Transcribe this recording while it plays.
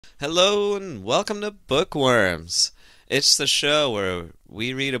Hello and welcome to Bookworms. It's the show where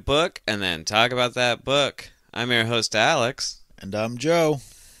we read a book and then talk about that book. I'm your host Alex. And I'm Joe.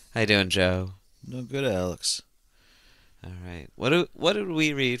 How you doing, Joe? No good, Alex. All right. What did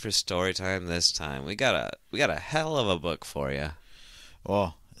we read for story time this time? We got a hell of a book for you.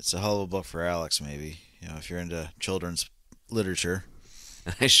 Well, it's a hell of a book for Alex, maybe. If you're into children's literature.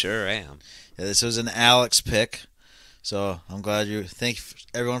 I sure am. Yeah, this was an Alex pick, so I'm glad you. Thank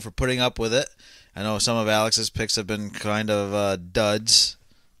everyone for putting up with it. I know some of Alex's picks have been kind of duds,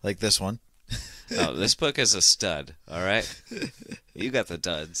 like this one. Oh, this book is a stud. All right. You got the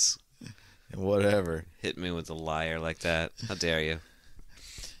duds. Whatever. Hit me with a liar like that. How dare you?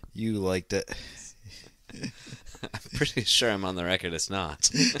 You liked it. I'm pretty sure I'm on the record it's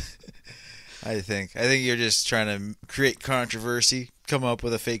not. I think you're just trying to create controversy, come up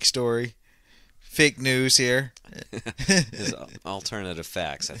with a fake story, fake news here. It's alternative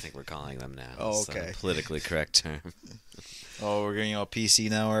facts, I think we're calling them now. Oh, It's okay. a politically correct term. Oh, we're getting all PC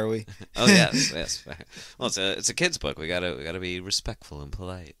now, are we? Oh yes. Well, it's a kid's book. We gotta be respectful and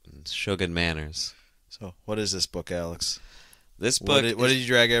polite and show good manners. So, what is this book, Alex? This book. What did you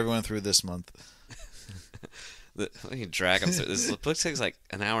drag everyone through this month? Let me drag them through. This book takes like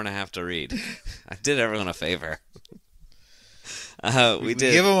an hour and a half to read. I did everyone a favor. We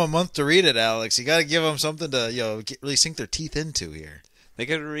did. Give them a month to read it, Alex. You got to give them something to really sink their teeth into here. They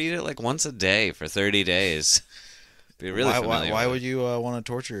could read it like once a day for 30 days. Be really familiar. Why with would it. you want to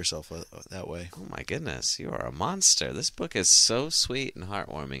torture yourself that way? Oh my goodness, you are a monster. This book is so sweet and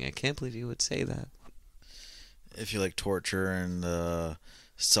heartwarming. I can't believe you would say that. If you like torture and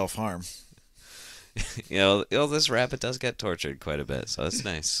self-harm. This rabbit does get tortured quite a bit, so it's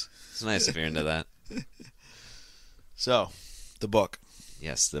nice. It's nice if you're into that. So, the book.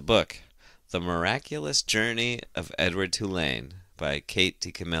 Yes, the book, The Miraculous Journey of Edward Tulane by Kate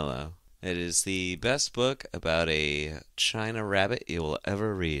DiCamillo. It is the best book about a China rabbit you will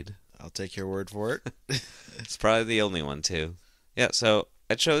ever read. I'll take your word for it. It's probably the only one, too. Yeah, so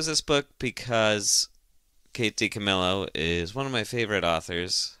I chose this book because Kate DiCamillo is one of my favorite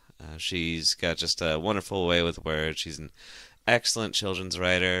authors. She's got just a wonderful way with words. She's an excellent children's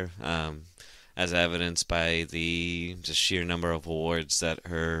writer, as evidenced by the just sheer number of awards that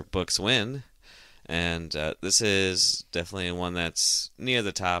her books win. And this is definitely one that's near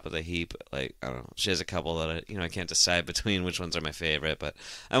the top of the heap. Like, I don't know, she has a couple that I can't decide between which ones are my favorite, but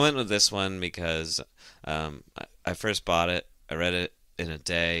I went with this one because I first bought it. I read it in a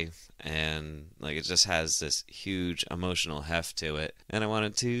day, and like it just has this huge emotional heft to it, and I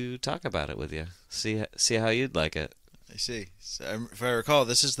wanted to talk about it with you. See how you'd like it. I see. So, if I recall,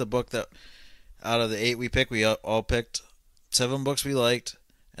 this is the book that out of the 8 we picked, we all picked 7 books we liked,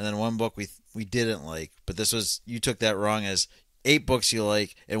 and then 1 book we didn't like. But this was, you took that wrong as 8 books you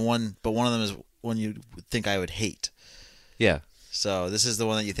like, and one of them is one you would think I would hate. Yeah. So this is the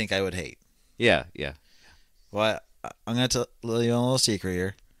one that you think I would hate. Yeah. Well, I'm going to tell you a little secret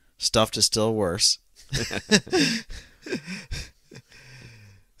here. Stuffed is still worse.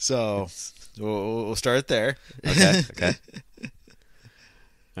 So we'll start there. Okay.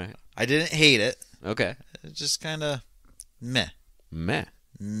 All right. I didn't hate it. Okay. It's just kind of meh. Meh.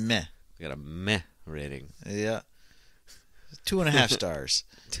 Meh. We got a meh rating. Yeah. 2.5 stars.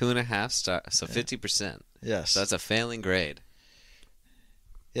 2.5 stars. So 50%. Yes. So that's a failing grade.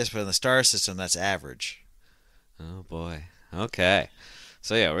 Yes, but in the star system, that's average. Oh boy. Okay.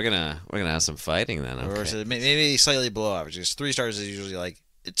 So yeah, we're gonna have some fighting then. Or Okay. maybe slightly below average. Because 3 stars is usually like,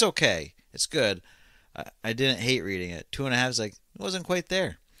 it's okay. It's good. I didn't hate reading it. 2.5 is like, it wasn't quite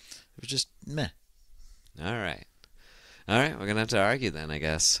there. It was just meh. All right. We're gonna have to argue then, I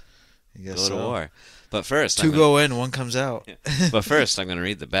guess. I guess Go to so. war. But first, 2 go in, 1 comes out. But first, I'm gonna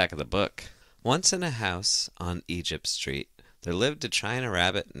read the back of the book. Once in a house on Egypt Street, there lived a China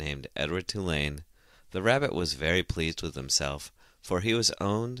rabbit named Edward Tulane. The rabbit was very pleased with himself, for he was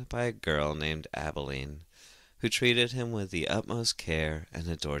owned by a girl named Abilene, who treated him with the utmost care and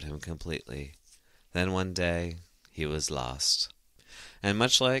adored him completely. Then one day, he was lost. And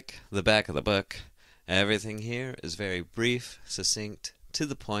much like the back of the book, everything here is very brief, succinct, to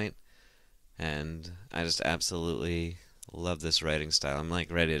the point, and I just absolutely love this writing style. I'm like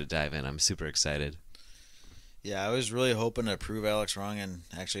ready to dive in. I'm super excited. Yeah, I was really hoping to prove Alex wrong and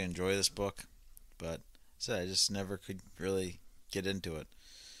actually enjoy this book, but I just never could really get into it.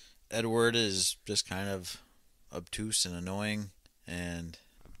 Edward is just kind of obtuse and annoying, and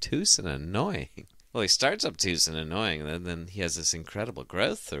Obtuse and annoying. Well, he starts obtuse and annoying, and then he has this incredible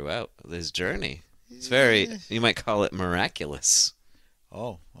growth throughout his journey. It's very, you might call it miraculous.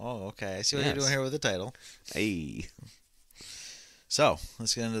 oh, okay. I see what Yes. you're doing here with the title. Hey. So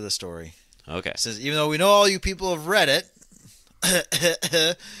let's get into the story. Okay. It says, even though we know all you people have read it,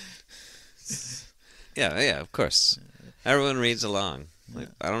 Yeah, of course. Everyone reads along. Like,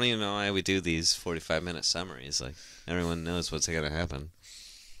 I don't even know why we do these 45-minute summaries. Like, everyone knows what's going to happen.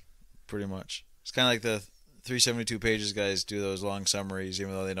 pretty much. It's kind of like the 372 pages guys do those long summaries,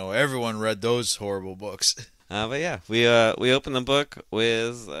 even though they know everyone read those horrible books. But yeah, we open the book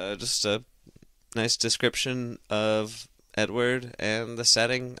with just a nice description of Edward and the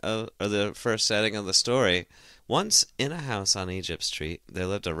setting or the first setting of the story. Once in a house on Egypt Street, there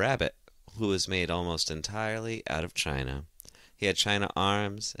lived a rabbit who was made almost entirely out of china. He had china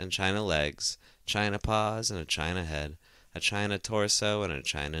arms and china legs, china paws and a china head, a china torso and a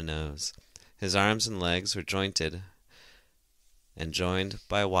china nose. His arms and legs were jointed and joined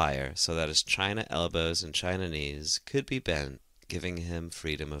by wire so that his china elbows and china knees could be bent, giving him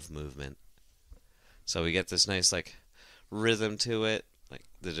freedom of movement. So we get this nice like rhythm to it. Like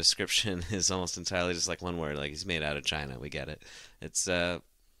the description is almost entirely just like one word, like he's made out of china. We get it. It's I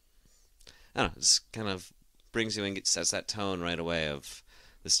don't know, it's kind of brings you and sets that tone right away of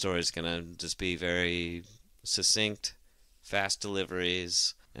the story's gonna just be very succinct, fast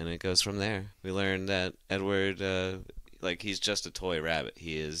deliveries, and it goes from there. We learn that Edward, like he's just a toy rabbit.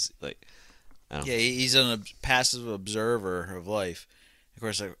 He is like, I don't know. Yeah, he's a passive observer of life. Of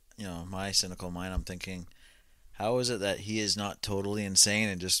course, like, my cynical mind, I'm thinking, how is it that he is not totally insane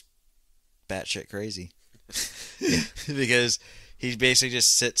and just batshit crazy? Because he basically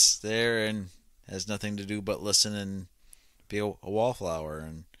just sits there and has nothing to do but listen and be a wallflower.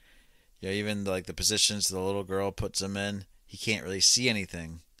 And even like the positions the little girl puts him in, he can't really see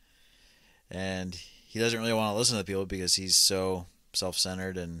anything. And he doesn't really want to listen to people because he's so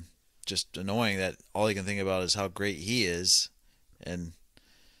self-centered and just annoying that all he can think about is how great he is and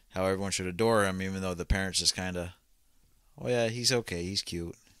how everyone should adore him, even though the parents just kind of, oh yeah, he's okay, he's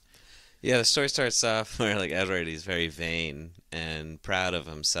cute. Yeah, the story starts off where like Edward, he's very vain and proud of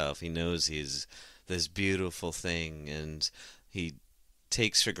himself. He knows he's this beautiful thing, and he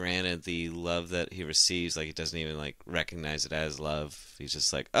takes for granted the love that he receives. Like he doesn't even like recognize it as love. He's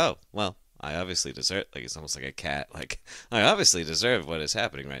just like, oh well, I obviously deserve. Like it's almost like a cat. Like I obviously deserve what is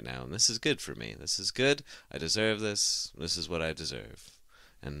happening right now, and this is good for me. This is good. I deserve this. This is what I deserve,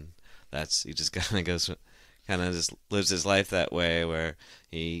 and he just kind of goes. Kind of just lives his life that way where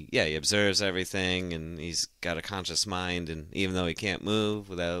he observes everything and he's got a conscious mind, and even though he can't move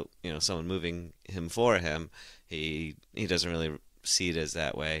without someone moving him for him, he doesn't really see it as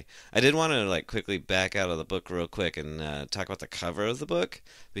that way. I did want to like quickly back out of the book real quick and talk about the cover of the book,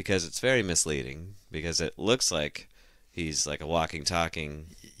 because it's very misleading, because it looks like he's like a walking talking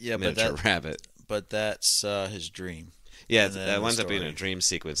miniature rabbit, but that's his dream. Yeah, that winds up being a dream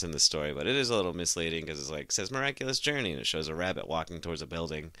sequence in the story, but it is a little misleading because it's like it says miraculous journey and it shows a rabbit walking towards a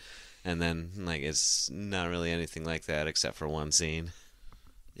building, and then like it's not really anything like that except for one scene.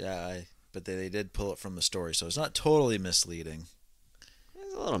 Yeah, but they did pull it from the story, so it's not totally misleading.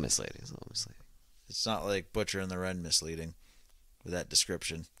 It's a little misleading. It's not like Butcher and the Wren misleading with that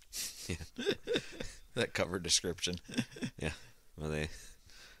description. Yeah, that cover description. Yeah, well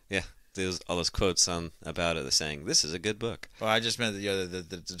there's all those quotes about it, saying this is a good book. Well, I just meant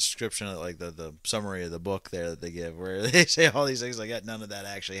the description of like the summary of the book there that they give, where they say all these things like that. None of that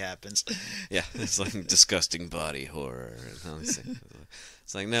actually happens. Yeah, it's like disgusting body horror and all these things.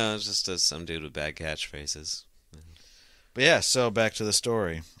 It's like no, it's just some dude with bad catchphrases. But yeah, so back to the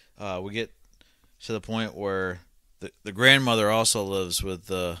story. We get to the point where the grandmother also lives with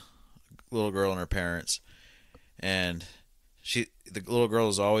the little girl and her parents, and the little girl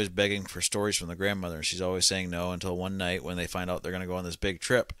is always begging for stories from the grandmother, and she's always saying no, until one night when they find out they're going to go on this big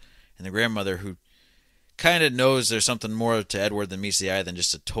trip, and the grandmother, who kind of knows there's something more to Edward than meets the eye than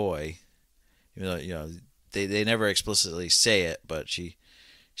just a toy, even though they never explicitly say it, but she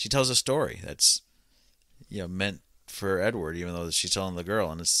tells a story that's meant for Edward, even though she's telling the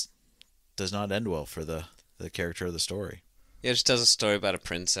girl, and it does not end well for the character of the story. Yeah, she tells a story about a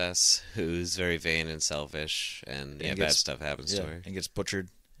princess who's very vain and selfish, and bad stuff happens to her. And gets butchered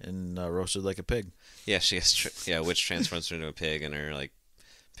and roasted like a pig. Yeah, she gets which transforms her into a pig, and her like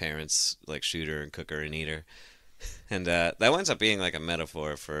parents like shoot her and cook her and eat her. And that winds up being like a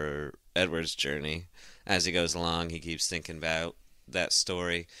metaphor for Edward's journey. As he goes along, he keeps thinking about that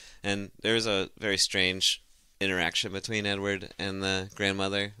story, and there's a very strange interaction between Edward and the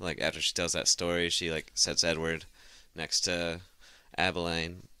grandmother. Like after she tells that story, she like sets Edward next to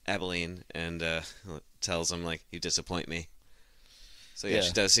Abilene, and tells him like, "You disappoint me." So yeah,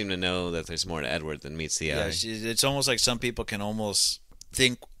 she does seem to know that there's more to Edward than meets the eye. It's almost like some people can almost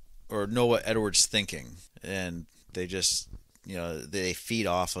think or know what Edward's thinking, and they just they feed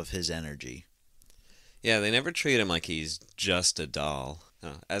off of his energy. Yeah, they never treat him like he's just a doll.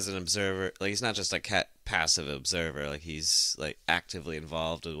 As an observer, like he's not just a passive observer. Like he's like actively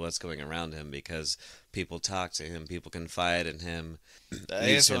involved with what's going around him because people talk to him, people confide in him. I Use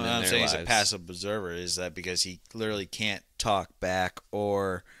guess him what in I'm their saying he's a lives. passive observer is that because he literally can't talk back,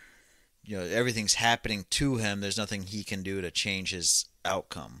 or everything's happening to him. There's nothing he can do to change his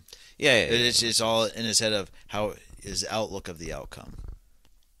outcome. Yeah, yeah, yeah, It's all in his head of how his outlook of the outcome.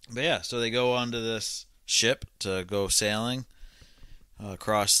 But yeah, so they go onto this ship to go sailing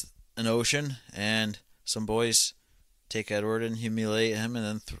across an ocean, and some boys take Edward and humiliate him, and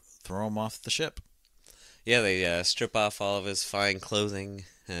then throw him off the ship. Yeah, they strip off all of his fine clothing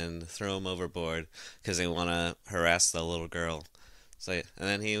and throw him overboard because they want to harass the little girl. So, and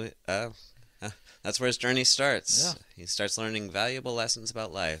then that's where his journey starts. Yeah. He starts learning valuable lessons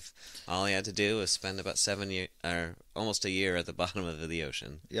about life. All he had to do was spend about 7 years, or almost a year, at the bottom of the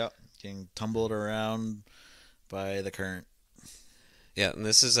ocean. Yep, getting tumbled around by the current. Yeah, and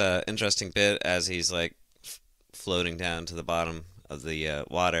this is a interesting bit as he's like floating down to the bottom of the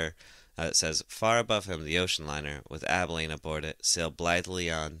water. It says, far above him, the ocean liner, with Abilene aboard it, sailed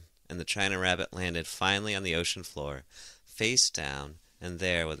blithely on, and the China Rabbit landed finally on the ocean floor, face down, and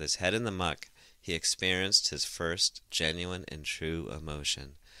there, with his head in the muck, he experienced his first genuine and true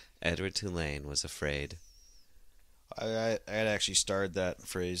emotion. Edward Tulane was afraid. I had actually starred that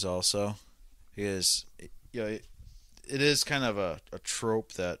phrase also, because it is kind of a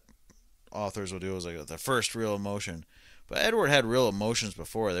trope that authors will do, is like the first real emotion. But Edward had real emotions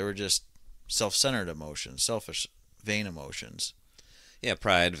before. They were just self-centered emotions, selfish, vain emotions. Yeah,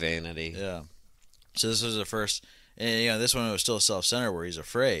 pride, vanity. Yeah. So this was the first, and this one was still self-centered, where he's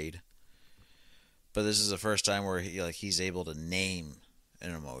afraid. But this is the first time where he's able to name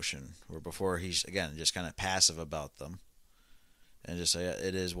an emotion, where before he's again just kind of passive about them, and just say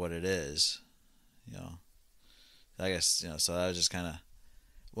it is what it is. I guess so that was just kind of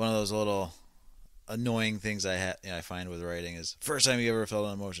one of those little annoying things I find with writing is first time you ever felt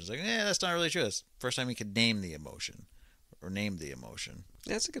an emotion. It's like, that's not really true. It's first time you could name the emotion or name the emotion.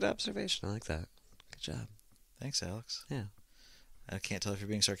 Yeah, that's a good observation. I like that. Good job. Thanks, Alex. Yeah. I can't tell if you're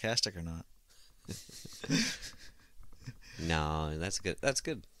being sarcastic or not. No, that's good. That's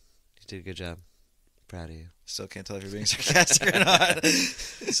good. You did a good job. Proud of you. Still can't tell if you're being sarcastic or not.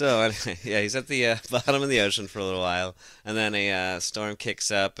 So, yeah, he's at the bottom of the ocean for a little while, and then a storm kicks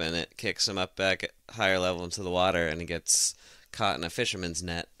up, and it kicks him up back at higher level into the water, and he gets caught in a fisherman's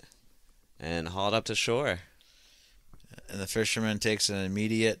net and hauled up to shore. And the fisherman takes an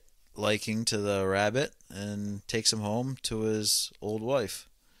immediate liking to the rabbit and takes him home to his old wife,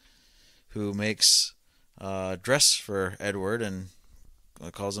 who makes a dress for Edward and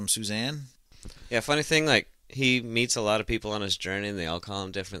calls him Suzanne. Yeah, funny thing, like, he meets a lot of people on his journey, and they all call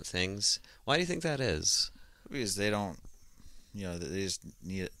him different things. Why do you think that is? Because they don't, they just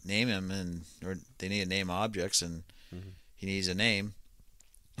need to name him, or they need to name objects, and he needs a name.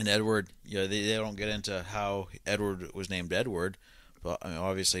 And Edward, they don't get into how Edward was named Edward, but I mean,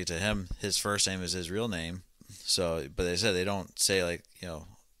 obviously to him, his first name is his real name. So, but they said they don't say like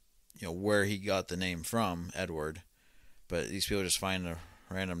where he got the name from, Edward. But these people just find a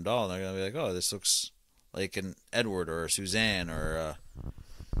random doll, and they're gonna be like, oh, this looks like an Edward or a Suzanne or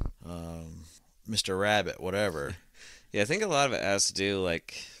Mr. Rabbit, whatever. Yeah, I think a lot of it has to do,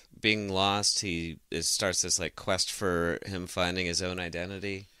 like, being lost. It starts this, like, quest for him finding his own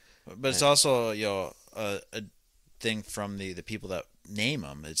identity. But it's also, a thing from the people that name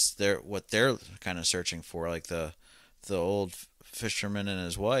him. It's what they're kind of searching for. Like the old fisherman and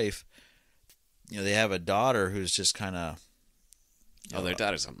his wife, they have a daughter who's just kind of... their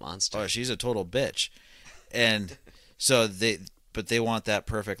daughter's a monster. Oh, she's a total bitch. And so they want that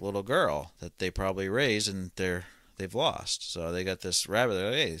perfect little girl that they probably raised, and they've lost. So they got this rabbit. They're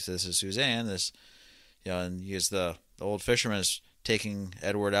like, hey, this is Suzanne. This, and he's the old fisherman is taking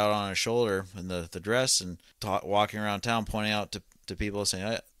Edward out on his shoulder in the dress and walking around town, pointing out to people, saying,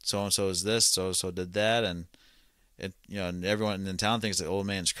 hey, so and so is this, so and so did that, and and everyone in town thinks the old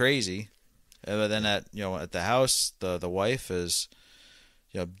man's crazy. But then at the house, the wife is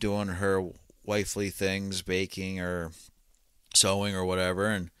doing her wifely things, baking or sewing or whatever,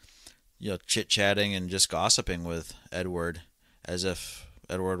 and chit-chatting and just gossiping with Edward as if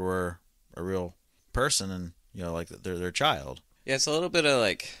Edward were a real person and like their child. Yeah, it's a little bit of,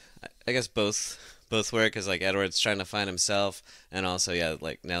 like, I guess both work, because, like, Edward's trying to find himself, and also, yeah,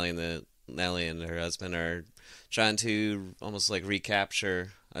 like, Nellie and her husband are trying to almost, like,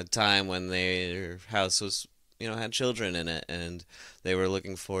 recapture a time when their house was, had children in it, and they were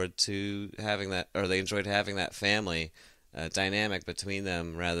looking forward to having that, or they enjoyed having that family, dynamic between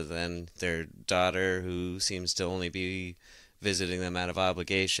them rather than their daughter, who seems to only be visiting them out of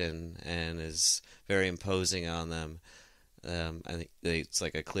obligation and is very imposing on them. I think it's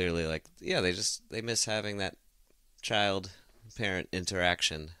like a clearly like yeah they miss having that child parent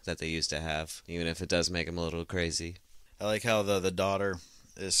interaction that they used to have, even if it does make them a little crazy. I like how the daughter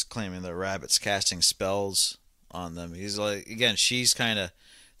is claiming the rabbit's casting spells on them. He's like, again, she's kind of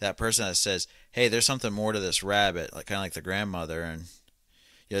that person that says, "Hey, there's something more to this rabbit," like kind of like the grandmother. And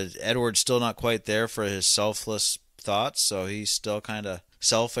Edward's still not quite there for his selfless thoughts, so he's still kind of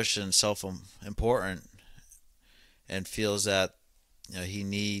selfish and self-important, and feels that he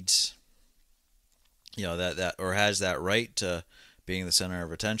needs that or has that right to being the center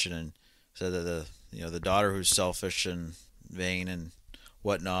of attention, and so that the daughter who's selfish and vain and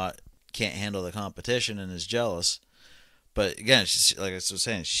whatnot can't handle the competition and is jealous. But again, she's, like I was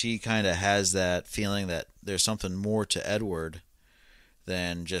saying, she kind of has that feeling that there's something more to Edward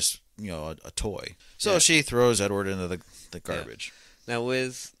than just a toy. So she throws Edward into the garbage. Yeah. Now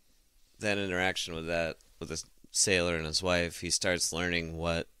with that interaction with the sailor and his wife, he starts learning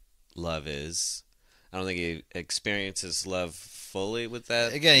what love is. I don't think he experiences love fully with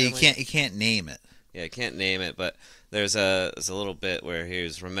that. Again, he can't name it. Yeah, I can't name it, but there's a little bit where he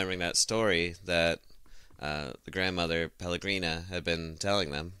was remembering that story that the grandmother Pellegrina had been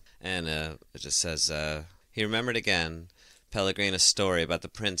telling them, and it just says he remembered again Pellegrina's story about the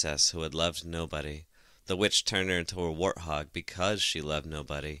princess who had loved nobody. The witch turned her into a warthog because she loved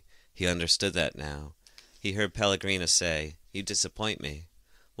nobody. He understood that now. He heard Pellegrina say, "You disappoint me."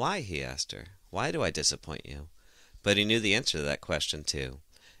 "Why?" he asked her. "Why do I disappoint you?" But he knew the answer to that question, too.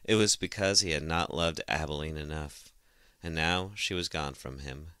 It was because he had not loved Abilene enough, and now she was gone from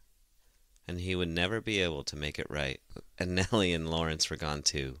him, and he would never be able to make it right. And Nellie and Lawrence were gone,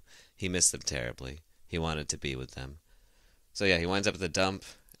 too. He missed them terribly. He wanted to be with them. So yeah, he winds up at the dump,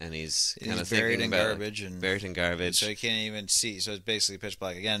 and he's kind of buried thinking in about garbage, and buried in garbage. so he can't even see. So it's basically pitch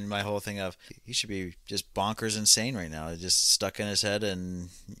black again. My whole thing of he should be just bonkers insane right now, just stuck in his head, and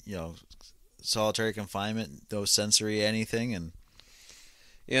solitary confinement, no sensory anything, and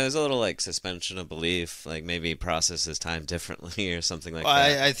there's a little like suspension of belief, like maybe he processes time differently or something like that.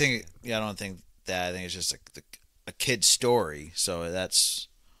 that. I think I don't think that. I think it's just a kid's story. So that's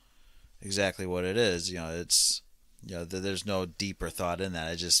exactly what it is. It's there's no deeper thought in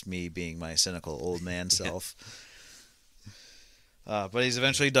that. It's just me being my cynical old man self. But he's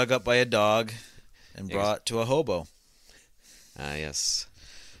eventually dug up by a dog and brought to a hobo. Yes.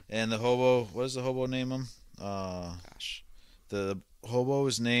 And the hobo, what does the hobo name him? Gosh. The hobo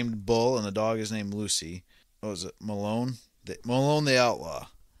is named Bull, and the dog is named Lucy. What was it? Malone? Malone the Outlaw.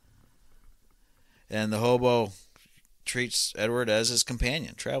 And the hobo treats Edward as his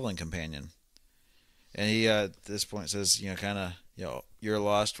companion, traveling companion. And he, at this point, says, you're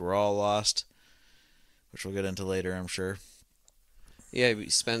lost, we're all lost, which we'll get into later, I'm sure. Yeah, he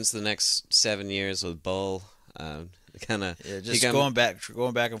spends the next 7 years with Bull, going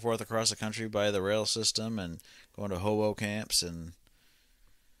back and forth across the country by the rail system and going to hobo camps and.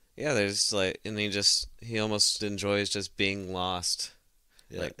 Yeah, he almost enjoys just being lost,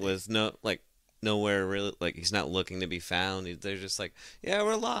 with nowhere really, he's not looking to be found. They're just like, yeah,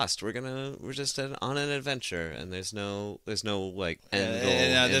 we're lost. We're just on an adventure, and there's no end goal.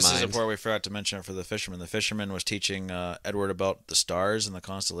 And this is a part we forgot to mention for the fisherman. The fisherman was teaching Edward about the stars and the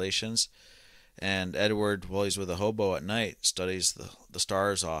constellations, and Edward, while he's with a hobo at night, studies the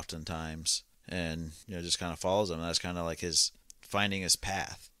stars oftentimes, and just kind of follows them. And that's kind of like his finding his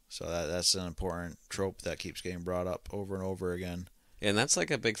path. So that's an important trope that keeps getting brought up over and over again. Yeah, and that's like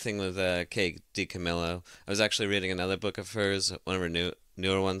a big thing with Kate DiCamillo. I was actually reading another book of hers, one of her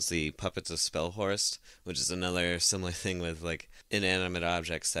newer ones, The Puppets of Spellhorst, which is another similar thing with inanimate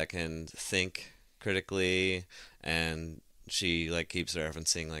objects that can think critically, and she keeps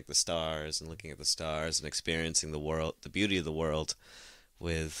referencing the stars and looking at the stars and experiencing the world, the beauty of the world,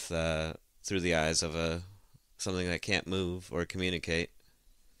 with through the eyes of something that can't move or communicate,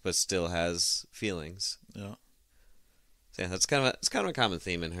 but still has feelings. Yeah. So yeah, it's kind of a common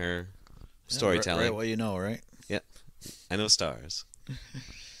theme in her storytelling. Right, well, right? Yep. I know stars.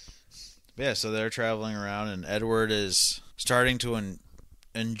 Yeah, so they're traveling around, and Edward is starting to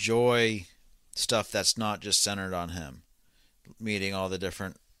enjoy stuff that's not just centered on him. Meeting all the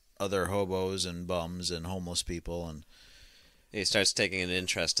different other hobos and bums and homeless people, and he starts taking an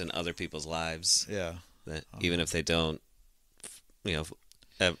interest in other people's lives. Yeah. That even if they don't, even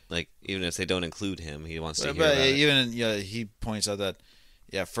if they don't include him, he wants to hear about it. Even he points out that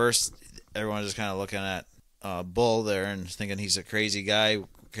first everyone's just kind of looking at Bull there and thinking he's a crazy guy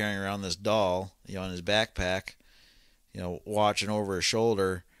carrying around this doll, in his backpack. watching over his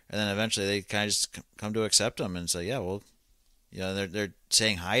shoulder, and then eventually they kind of just come to accept him and say, yeah, well, they're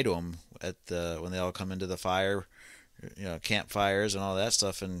saying hi to him at the when they all come into the fire, campfires and all that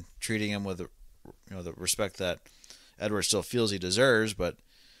stuff, and treating him with the respect that Edward still feels he deserves, but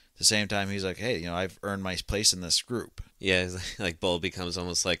at the same time he's like, hey, I've earned my place in this group. Yeah, like Bull becomes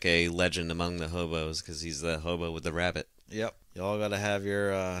almost like a legend among the hobos because he's the hobo with the rabbit. Yep, you all got to have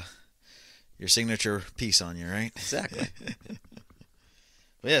your signature piece on you, right? Exactly.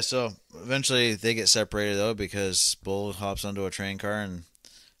 But yeah, so eventually they get separated though because Bull hops onto a train car and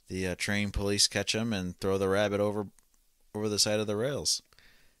the train police catch him and throw the rabbit over the side of the rails.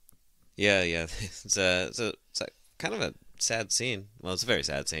 Yeah. It's a kind of a sad scene. Well, it's a very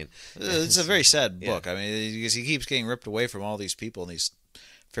sad scene. It's a very sad book. Yeah. I mean, because he keeps getting ripped away from all these people in these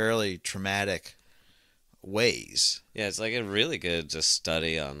fairly traumatic ways. Yeah, it's like a really good just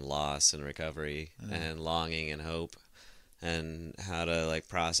study on loss and recovery and longing and hope and how to like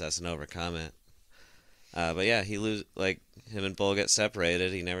process and overcome it. But yeah, him and Bull get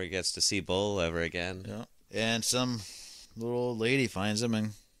separated. He never gets to see Bull ever again. Yeah. And some little old lady finds him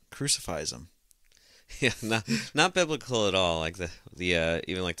and crucifies him. Yeah, not biblical at all. Like the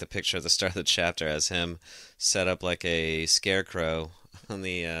even like the picture at the start of the chapter has him set up like a scarecrow on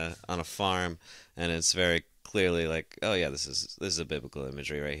a farm, and it's very clearly like, oh yeah, this is a biblical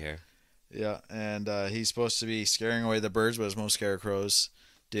imagery right here. Yeah, and he's supposed to be scaring away the birds, but as most scarecrows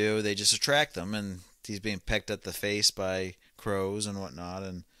do, they just attract them, and he's being pecked at the face by crows and whatnot,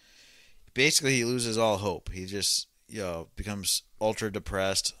 and basically he loses all hope. He just becomes ultra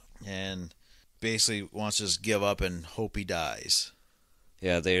depressed and basically wants to just give up and hope he dies.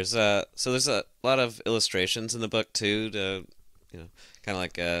 Yeah, there's a lot of illustrations in the book too, to kind of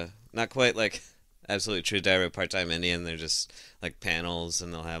like not quite like Absolutely True Diary of a Part-Time Indian. They're just like panels,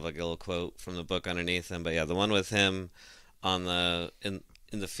 and they'll have like a little quote from the book underneath them. But yeah, the one with him on in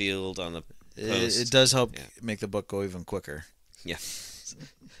the field on the post, it does help make the book go even quicker. Yeah.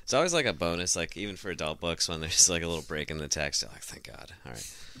 It's always like a bonus, like even for adult books, when there's like a little break in the text. You're like, thank God. All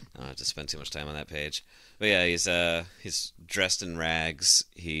right, I don't have to spend too much time on that page. But yeah, he's dressed in rags.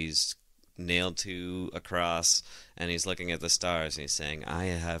 He's nailed to a cross, and he's looking at the stars, and he's saying, "I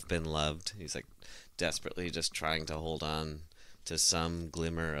have been loved." He's like desperately just trying to hold on to some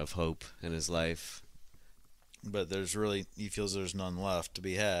glimmer of hope in his life. But he feels there's none left to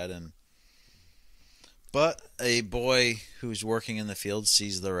be had, But a boy who's working in the field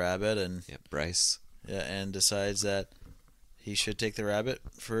sees the rabbit and Bryce. Yeah, and decides that he should take the rabbit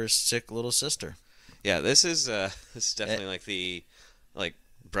for his sick little sister. Yeah, this is definitely like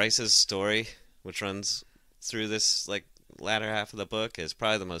Bryce's story, which runs through this like latter half of the book, is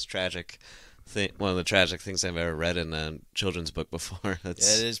probably the most tragic thing. One of the tragic things I've ever read in a children's book before. It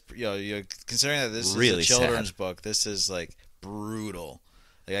is. You're considering that this really is a children's sad book. This is like brutal.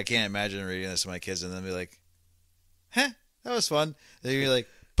 Like, I can't imagine reading this to my kids and then be like, "Huh, that was fun." They'd be like,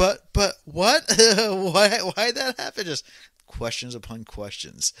 "But what? Why'd that happen?" Just questions upon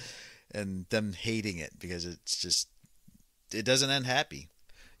questions, and them hating it because it doesn't end happy.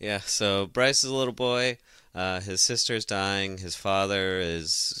 Yeah. So Bryce is a little boy. His sister's dying. His father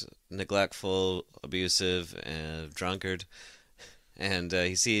is neglectful, abusive, and drunkard. And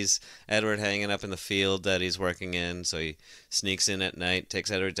he sees Edward hanging up in the field that he's working in, so he sneaks in at night,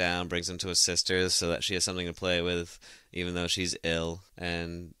 takes Edward down, brings him to his sister so that she has something to play with, even though she's ill.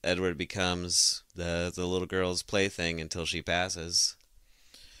 And Edward becomes the little girl's plaything until she passes.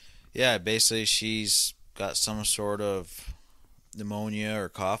 Yeah, basically she's got some sort of pneumonia or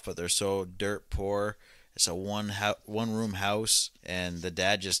cough, but they're so dirt poor. It's a one room house, and the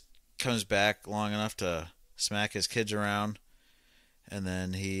dad just comes back long enough to smack his kids around. And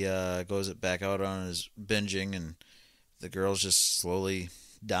then he goes back out on his binging, and the girl's just slowly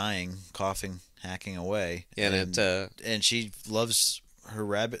dying, coughing, hacking away. Yeah, and she loves her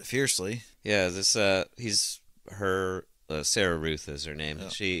rabbit fiercely. Yeah, he's her Sarah Ruth is her name. Oh.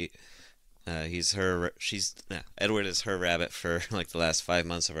 Edward is her rabbit for like the last 5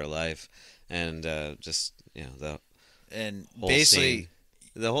 months of her life, and the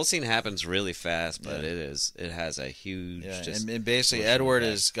whole scene happens really fast, but it has a huge and basically Edward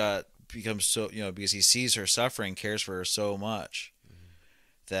becomes so because he sees her suffering, cares for her so much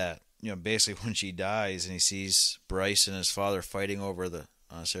that basically when she dies and he sees Bryce and his father fighting over the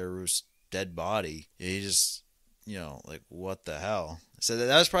Sarah Ruth's dead body, he just like, what the hell. So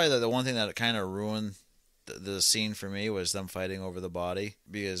that was probably the one thing that kind of ruined the scene for me, was them fighting over the body,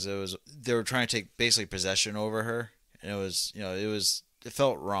 because they were trying to take basically possession over her, and it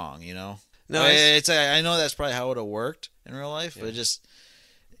felt wrong, No, I know that's probably how it would have worked in real life, but it just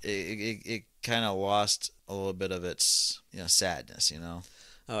it kind of lost a little bit of its sadness.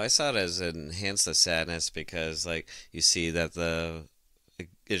 Oh, I saw it as enhance the sadness because like you see that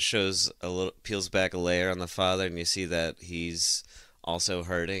it shows a little peels back a layer on the father, and you see that he's also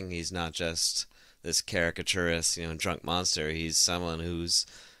hurting. He's not just this caricaturist, drunk monster. He's someone who's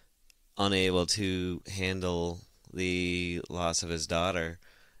unable to handle the loss of his daughter,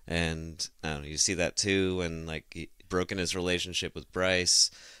 and I don't know, you see that too when like he broken his relationship with Bryce,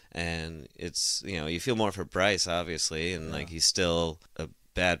 and it's you feel more for Bryce obviously, and like he's still a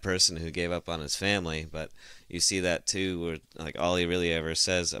bad person who gave up on his family, but you see that too where like all he really ever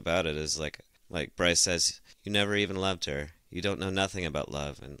says about it is like Bryce says, you never even loved her, you don't know nothing about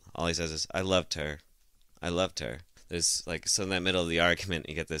love, and all he says is I loved her, I loved her. There's like, so in that middle of the argument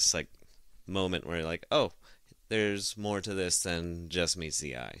you get this like moment where you're like, oh, there's more to this than just meets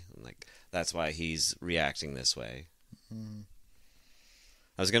the eye, and like that's why he's reacting this way. Mm-hmm.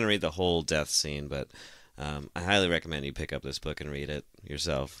 I was going to read the whole death scene, but I highly recommend you pick up this book and read it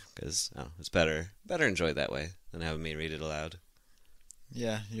yourself, because it's better enjoyed that way than having me read it aloud.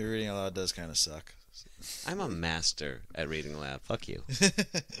 Yeah, your reading aloud does kind of suck. I'm a master at reading aloud. Fuck you.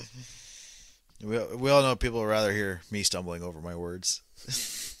 We all know people would rather hear me stumbling over my words.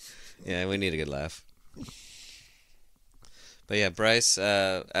 Yeah, we need a good laugh. But yeah, Bryce,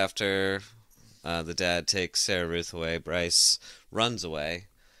 after the dad takes Sarah Ruth away, Bryce runs away.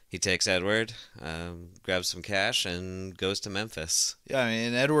 He takes Edward, grabs some cash, and goes to Memphis. Yeah, I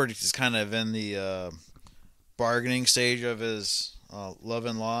mean, Edward is kind of in the bargaining stage of his love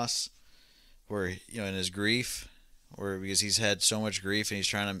and loss, where in his grief, because he's had so much grief and he's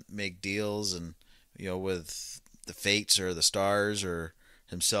trying to make deals and with the fates or the stars or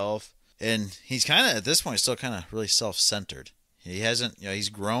himself, and he's kind of at this point still kind of really self-centered. He hasn't, he's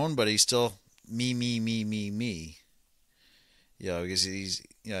grown, but he's still me, me, me, me, me. Because he's,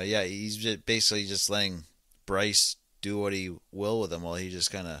 he's basically just letting Bryce do what he will with him while he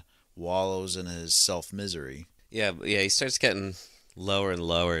just kind of wallows in his self-misery. Yeah, he starts getting lower and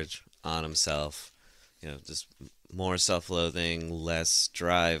lower on himself. Just more self-loathing, less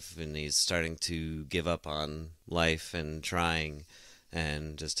drive, and he's starting to give up on life and trying,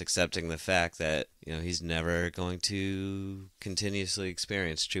 and just accepting the fact that he's never going to continuously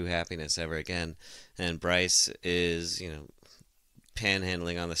experience true happiness ever again. And Bryce is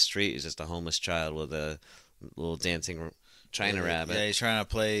panhandling on the street. He's just a homeless child with a little dancing China rabbit. Yeah, he's trying to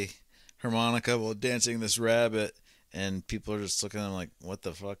play harmonica while dancing this rabbit, and people are just looking at him like, what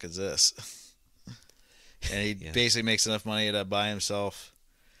the fuck is this? And he basically makes enough money to buy himself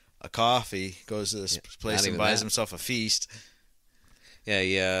a coffee, goes to this place and buys himself a feast. Yeah,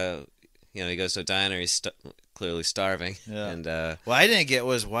 he goes to a diner. He's clearly starving. Yeah. And what I didn't get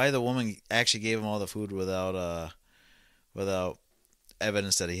was why the woman actually gave him all the food without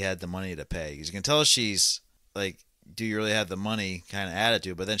evidence that he had the money to pay. Because you can tell she's like, do you really have the money kind of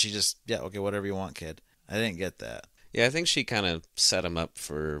attitude, but then she just, okay, whatever you want, kid. I didn't get that. Yeah, I think she kind of set him up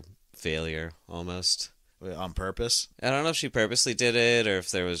for failure almost. On purpose? I don't know if she purposely did it or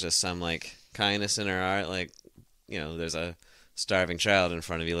if there was just some like kindness in her heart, like, there's a starving child in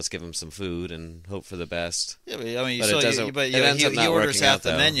front of you, let's give him some food and hope for the best. Yeah, but I mean, he orders half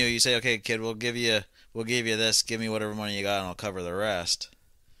the though. menu. You say, okay, kid, we'll give you this. Give me whatever money you got, and I'll cover the rest.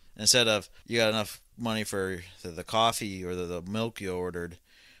 Instead of you got enough money for the coffee or the milk you ordered,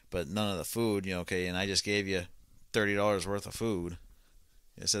 but none of the food. Okay, and I just gave you $30 worth of food.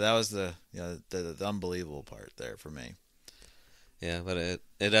 Yeah, so that was the unbelievable part there for me. Yeah, but it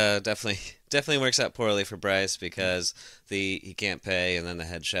definitely works out poorly for Bryce because he can't pay, and then the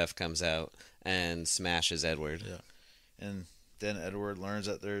head chef comes out and smashes Edward. Yeah, and then Edward learns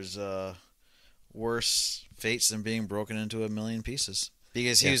that there's worse fates than being broken into a million pieces.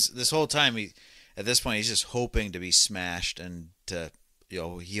 Because he was this whole time at this point he's just hoping to be smashed and to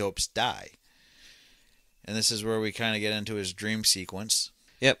he hopes die. And this is where we kind of get into his dream sequence.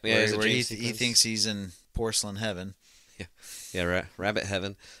 Yep, yeah, where he thinks he's in porcelain heaven. Yeah, rabbit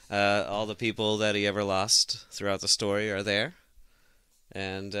heaven. All the people that he ever lost throughout the story are there,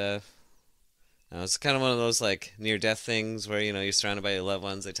 and it's kind of one of those like near-death things where you're surrounded by your loved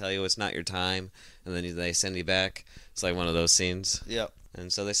ones. They tell you it's not your time, and then they send you back. It's like one of those scenes. Yep.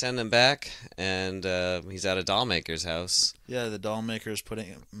 And so they send him back, and he's at a doll maker's house. Yeah, the doll maker is putting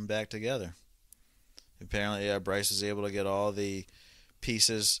him back together. Apparently, Bryce was able to get all the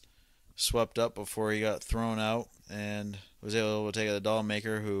pieces swept up before he got thrown out, and was able to take the doll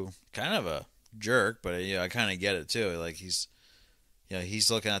maker, who kind of a jerk, but I kind of get it too. Like he's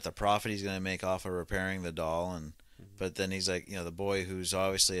looking at the profit he's going to make off of repairing the doll, and but then he's like, the boy who's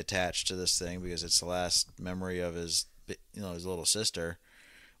obviously attached to this thing because it's the last memory of his his little sister,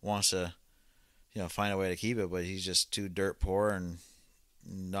 wants to, find a way to keep it, but he's just too dirt poor and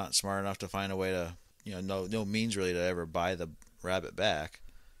not smart enough to find a way to, no means really to ever buy the rabbit back.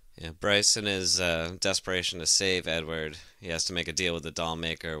 Yeah, Bryce, in his desperation to save Edward, he has to make a deal with the doll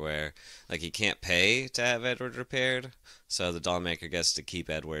maker where, like, he can't pay to have Edward repaired, so the doll maker gets to keep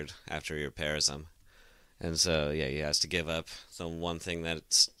Edward after he repairs him. And so, yeah, he has to give up the one thing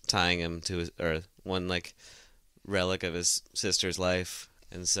that's tying him to his, or one, like, relic of his sister's life.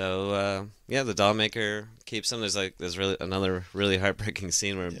 And so, yeah, the doll maker keeps him. There's really another really heartbreaking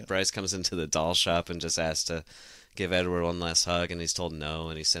scene where Bryce comes into the doll shop and just asks to give Edward one last hug, and he's told no,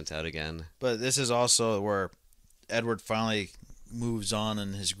 and he's sent out again. But this is also where Edward finally moves on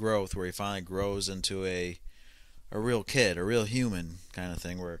in his growth, where he finally grows into a real kid, a real human kind of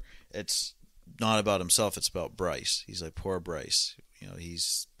thing, where it's not about himself, it's about Bryce. He's like, poor Bryce.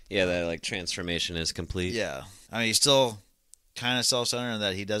 He's... Yeah, that, like, transformation is complete. Yeah. I mean, he's still kind of self-centered in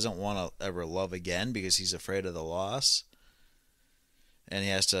that he doesn't want to ever love again because he's afraid of the loss. And he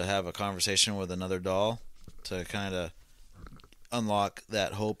has to have a conversation with another doll to kind of unlock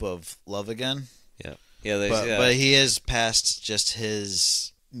that hope of love again. Yeah. But he is past just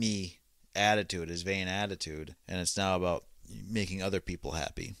his me attitude, his vain attitude, and it's now about making other people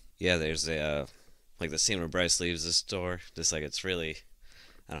happy. Yeah, there's a like the scene where Bryce leaves the store. Just like it's really,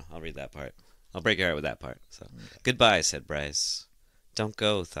 I don't know. I'll read that part. I'll break your heart with that part. So, Goodbye, said Bryce. Don't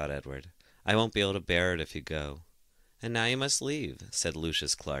go, thought Edward. I won't be able to bear it if you go. And now you must leave, said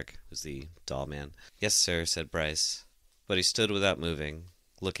Lucius Clark, who's the doll man. Yes, sir, said Bryce. But he stood without moving,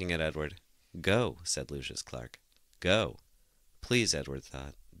 looking at Edward. Go, said Lucius Clark. Go. Please, Edward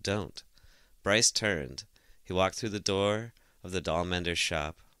thought. Don't. Bryce turned. He walked through the door of the doll mender's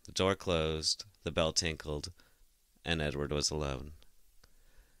shop. The door closed, the bell tinkled, and Edward was alone.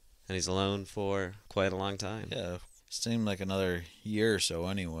 And he's alone for quite a long time. Yeah, seemed like another year or so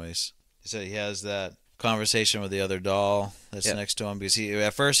anyways. So he has that conversation with the other doll that's next to him, because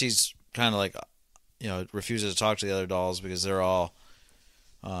at first he's kind of like, refuses to talk to the other dolls because they're all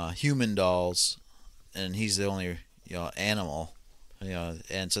human dolls, and he's the only animal,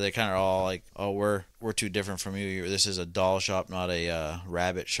 and so they kind of all like, oh, we're too different from you. This is a doll shop, not a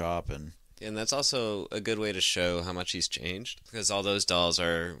rabbit shop. And that's also a good way to show how much he's changed, because all those dolls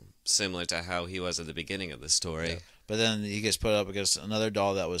are similar to how he was at the beginning of the story. Yeah. But then he gets put up against another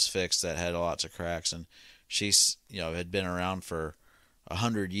doll that was fixed that had lots of cracks, and she's had been around for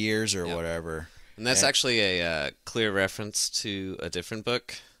 100 years or whatever. And that's actually a clear reference to a different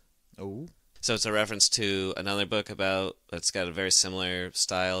book. Oh. So it's a reference to another book that's got a very similar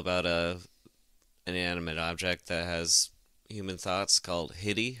style about an inanimate object that has human thoughts, called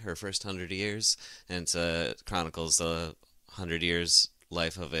Hitty, Her First 100 Years. And it chronicles the 100 years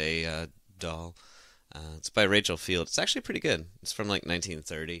life of a doll. It's by Rachel Field. It's actually pretty good. It's from like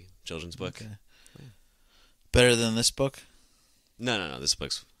 1930, children's book. Okay. Yeah. Better than this book? No. This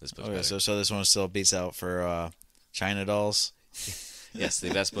book's better. So this one still beats out for China dolls? Yes,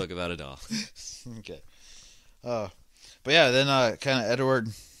 the best book about a doll. Okay. But yeah, then kind of Edward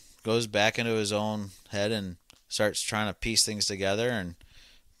goes back into his own head and starts trying to piece things together and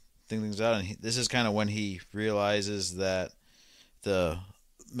think things out. And this is kind of when he realizes that the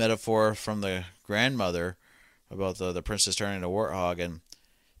metaphor from the grandmother about the princess turning into a warthog, and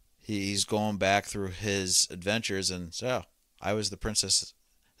he's going back through his adventures and so I was the princess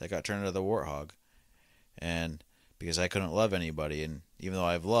that got turned into the warthog, and because I couldn't love anybody, and even though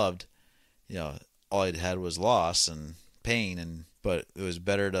I've loved, all I'd had was loss and pain, but it was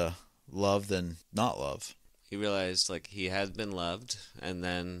better to love than not love. He realized like he had been loved, and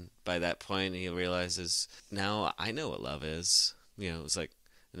then by that point he realizes, now I know what love is. It's like,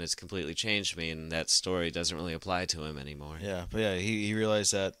 and it's completely changed me, and that story doesn't really apply to him anymore. Yeah, but yeah, he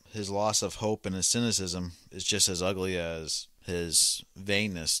realized that his loss of hope and his cynicism is just as ugly as his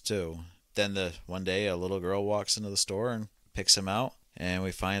vainness too. Then one day a little girl walks into the store and picks him out, and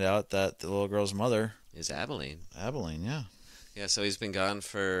we find out that the little girl's mother is Abilene. Abilene, yeah. Yeah, so he's been gone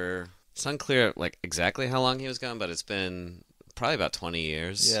for, it's unclear like exactly how long he was gone, but it's been probably about 20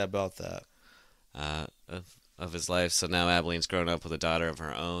 years. Yeah, about that. Of his life. So now Abilene's grown up with a daughter of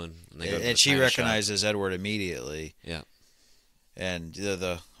her own, and she recognizes Edward immediately. Yeah. And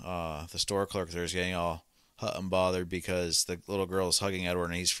the store clerk there is getting all hot and bothered because the little girl is hugging Edward,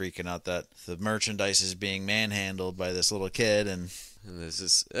 and he's freaking out that the merchandise is being manhandled by this little kid, and this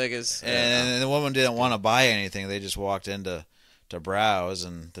is, I guess, and the woman didn't want to buy anything. They just walked in to browse,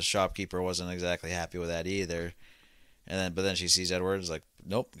 and the shopkeeper wasn't exactly happy with that either. But then she sees Edward and is like,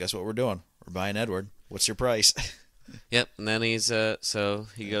 nope, guess what we're doing? We're buying Edward. What's your price? Yep, and then so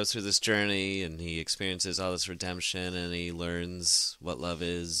he goes through this journey and he experiences all this redemption and he learns what love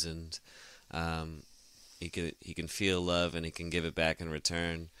is and um, he can feel love and he can give it back in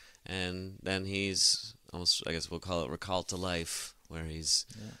return. And then he's almost, I guess we'll call it recalled to life, where he's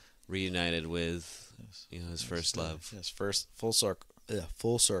Yeah. reunited with Yes. his Yes. first love. Yes. First full circle. Yeah.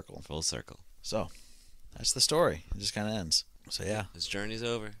 Full circle. Full circle. So that's the story. It just kind of ends. So yeah. His journey's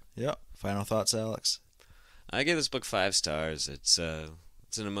over. Yep. Final thoughts, Alex. I give this book 5 stars. It's an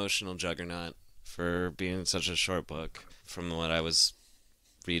emotional juggernaut for being such a short book. From what I was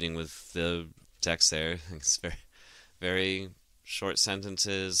reading with the text there, it's very short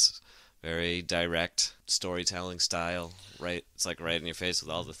sentences, very direct storytelling style. Right, it's like right in your face with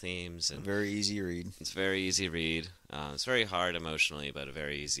all the themes, and Very easy read. it's a very easy read. It's very hard emotionally, but a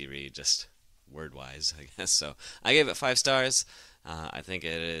very easy read, just word wise, I guess. So I gave it 5 stars. I think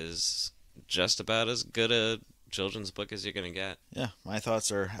it is just about as good a children's book as you're gonna get. Yeah. My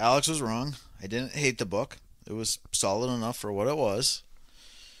thoughts are Alex was wrong. I didn't hate the book. It was solid enough for what it was.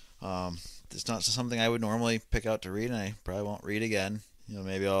 It's not something I would normally pick out to read, and I probably won't read again.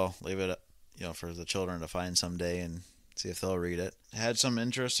 Maybe I'll leave it, for the children to find someday and see if they'll read it. It had some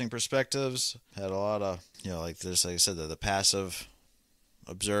interesting perspectives. Had a lot of, like this, like I said, the passive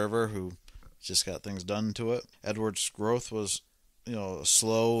observer who just got things done to it. Edward's growth was, a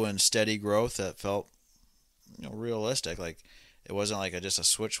slow and steady growth that felt, realistic. Like it wasn't like just a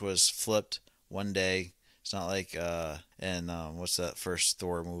switch was flipped one day. It's not like in what's that first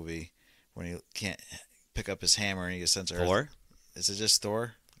Thor movie when he can't pick up his hammer and he gets sent to Earth. Thor? Is it just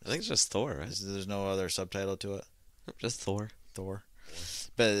Thor? I think it's just Thor, right? There's no other subtitle to it. Just Thor. Thor.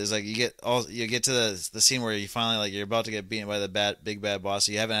 But it's like you get to the scene where you finally like you're about to get beaten by the big bad boss.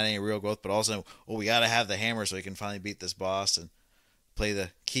 So you haven't had any real growth, but also we got to have the hammer so he can finally beat this boss and play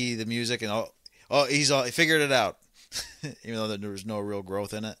the music and he figured it out. Even though there was no real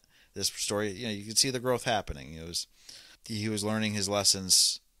growth in it. This story, you can see the growth happening. He was learning his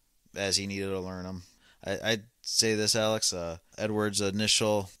lessons as he needed to learn them. I'd say this, Alex. Edward's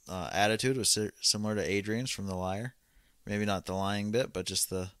initial attitude was similar to Adrian's from The Liar. Maybe not the lying bit, but just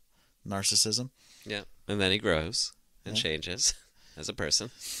the narcissism. Yeah, and then he grows and changes as a person.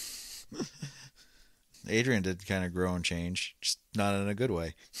 Adrian did kind of grow and change, just not in a good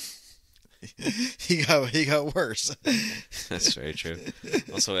way. he got worse. That's very true.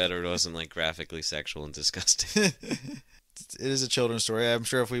 Also, Edward wasn't like graphically sexual and disgusting. It is a children's story. I'm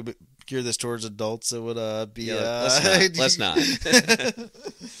sure if we gear this towards adults, it would be. Let's not.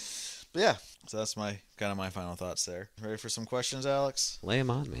 But yeah, so that's my final thoughts there. Ready for some questions, Alex? Lay him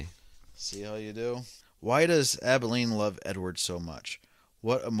on me. See how you do. Why does Abilene love Edward so much?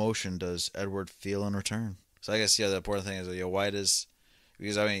 What emotion does Edward feel in return? So I guess the important thing is why does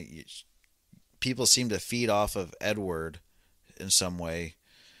because people seem to feed off of Edward in some way,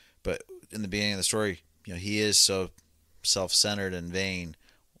 but in the beginning of the story, he is so self-centered and vain.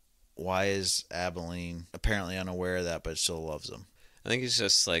 Why is Abilene apparently unaware of that, but still loves him? I think he's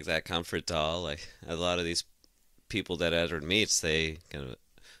just like that comfort doll. Like a lot of these people that Edward meets, they kind of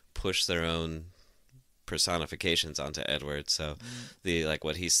push their own personifications onto Edward. So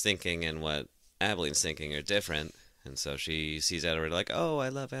what he's thinking and what Abilene's thinking are different. And so she sees Edward like, oh, I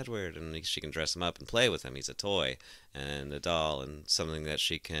love Edward, and she can dress him up and play with him. He's a toy and a doll and something that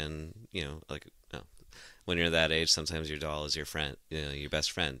she can, when you're that age, sometimes your doll is your friend, your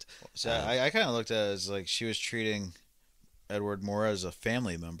best friend. So I kind of looked at it as like she was treating Edward more as a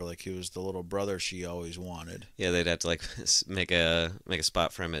family member, like he was the little brother she always wanted. Yeah, they'd have to like make a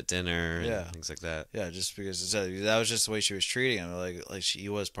spot for him at dinner and things like that. Yeah, just because that was just the way she was treating him, like he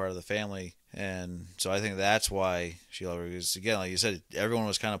was part of the family, and so I think that's why she loved her. Because again, like you said, everyone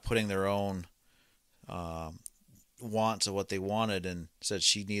was kind of putting their own wants of what they wanted, and said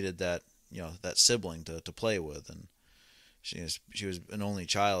she needed that that sibling to play with, and she was an only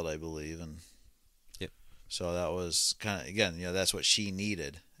child, I believe, and. So that was kind of, again, that's what she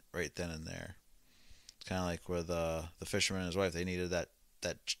needed right then and there. It's kind of like with the fisherman and his wife. They needed that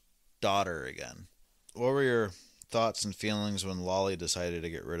daughter again. What were your thoughts and feelings when Lolly decided to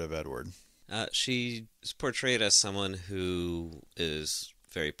get rid of Edward? She is portrayed as someone who is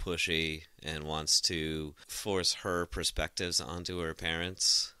very pushy and wants to force her perspectives onto her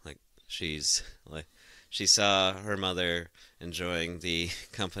parents. She saw her mother enjoying the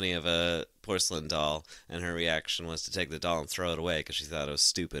company of a porcelain doll, and her reaction was to take the doll and throw it away because she thought it was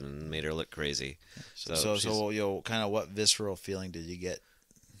stupid and made her look crazy. So kind of what visceral feeling did you get?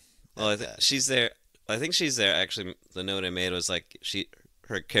 Well, I think she's there. Actually, the note I made was like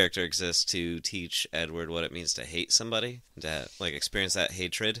her character exists to teach Edward what it means to hate somebody, to experience that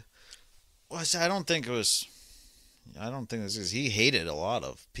hatred. Well, I don't think it was. I don't think this is. He hated a lot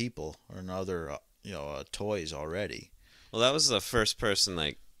of people or other, toys already. Well, that was the first person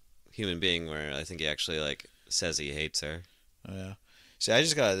like human being where I think he actually like says he hates her. Yeah. See, I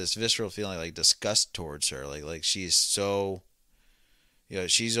just got this visceral feeling like disgust towards her. Like she's so,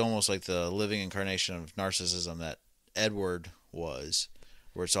 she's almost like the living incarnation of narcissism that Edward was,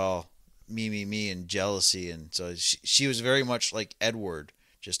 where it's all me, and jealousy. And so she was very much like Edward,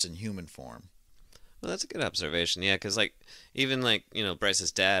 just in human form. Well, that's a good observation. Yeah, because like even like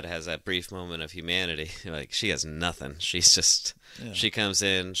Bryce's dad has that brief moment of humanity. Like she has nothing. She's just Yeah. she comes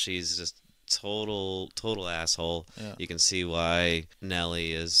in. She's just total asshole. Yeah. You can see why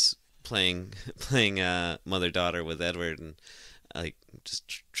Nellie is playing playing mother daughter with Edward and like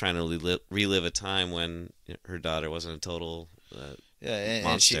just trying to relive a time when her daughter wasn't a total Yeah,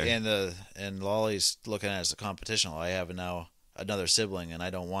 and she monster. and Lolly's looking at it as a competition. Well, I have now another sibling, and I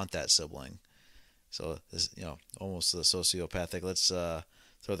don't want that sibling. So this, almost the sociopathic. Let's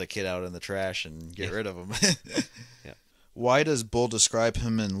throw the kid out in the trash and get rid of him. Yeah. Why does Bull describe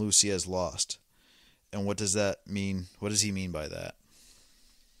him and Lucy as lost? And what does that mean? What does he mean by that?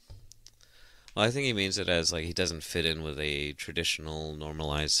 Well, I think he means it as like he doesn't fit in with a traditional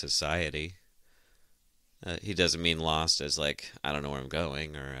normalized society. He doesn't mean lost as like I don't know where I'm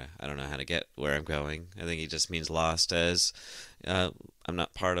going or I don't know how to get where I'm going. I think he just means lost as I'm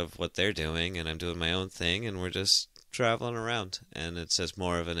not part of what they're doing and I'm doing my own thing and we're just traveling around. And it's just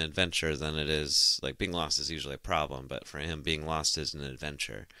more of an adventure than it is like being lost is usually a problem, but for him being lost is an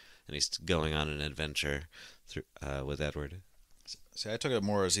adventure, and he's going on an adventure through with Edward. See, I took it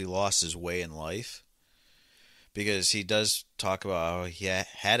more as he lost his way in life, because he does talk about how he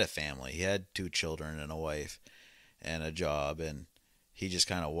had a family. He had 2 children and a wife and a job, and he just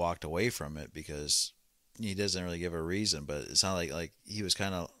kind of walked away from it because he doesn't really give a reason. But it sounded like he was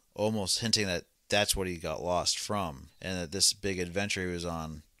kind of almost hinting that that's what he got lost from, and that this big adventure he was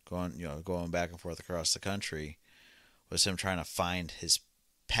on, going back and forth across the country, was him trying to find his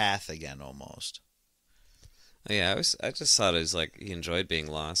path again, almost. Oh, yeah, I just thought it was like he enjoyed being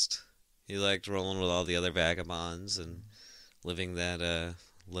lost. He liked rolling with all the other vagabonds and living that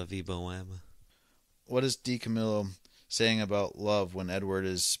la vie boheme. What is DiCamillo saying about love when Edward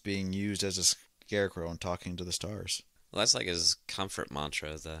is being used as a scarecrow and talking to the stars? Well, that's like his comfort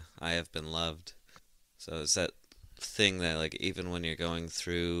mantra, the I have been loved. So it's that thing that like even when you're going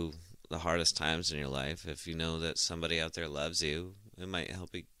through the hardest times in your life, if you know that somebody out there loves you, it might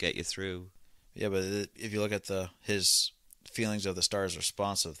help you get you through. Yeah, but if you look at his feelings of the stars'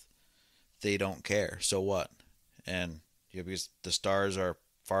 response of they don't care, so what? And because the stars are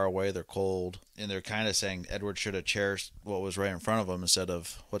far away, they're cold, and they're kind of saying Edward should have cherished what was right in front of him instead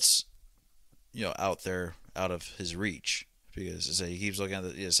of what's out there out of his reach. Because he keeps looking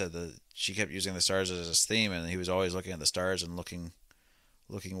at she kept using the stars as his theme, and he was always looking at the stars and looking,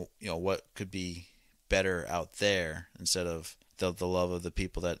 what could be better out there instead of the love of the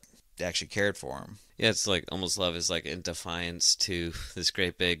people that actually cared for him. Yeah, it's like almost love is like in defiance to this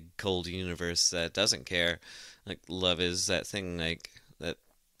great big cold universe that doesn't care. Like love is that thing like that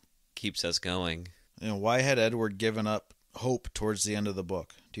keeps us going. Why had Edward given up hope towards the end of the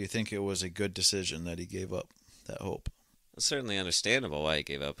book? Do you think it was a good decision that he gave up that hope? It's certainly understandable why he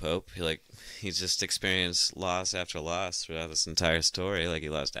gave up hope. He's just experienced loss after loss throughout this entire story. Like he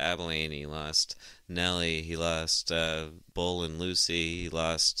lost Abilene, he lost Nellie, he lost Bull and Lucy, he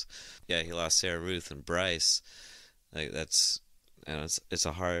lost Sarah Ruth and Bryce. Like that's it's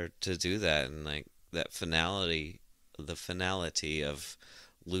a hard to do that, and like that the finality of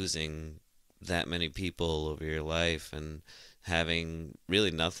losing that many people over your life and having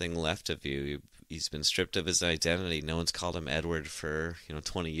really nothing left of you. He's been stripped of his identity. No one's called him Edward for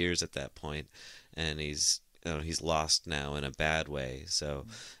 20 years at that point, and he's lost now in a bad way. So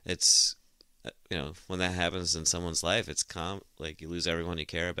it's when that happens in someone's life, it's like you lose everyone you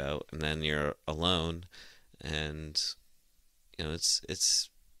care about, and then you're alone, and it's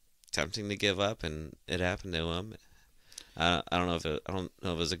tempting to give up, and it happened to him. I don't know if it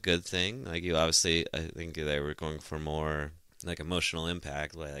was a good thing. Like you obviously, I think they were going for more like emotional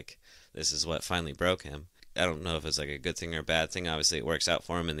impact, like this is what finally broke him. I don't know if it's like a good thing or a bad thing. Obviously, it works out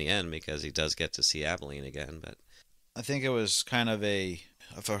for him in the end because he does get to see Abilene again. But I think it was kind of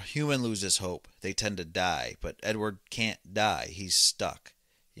if a human loses hope, they tend to die. But Edward can't die; he's stuck.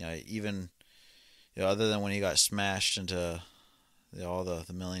 Even other than when he got smashed into all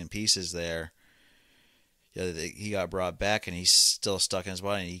the million pieces there. Yeah, he got brought back and he's still stuck in his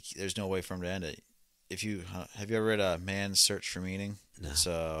body. And there's no way for him to end it. Have you ever read A Man's Search for Meaning? no. It's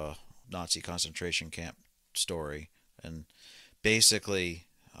a Nazi concentration camp story, and basically,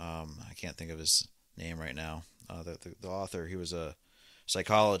 I can't think of his name right now. The author, he was a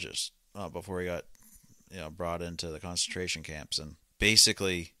psychologist before he got brought into the concentration camps, and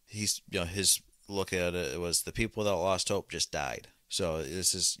basically he's his look at it was the people that lost hope just died. So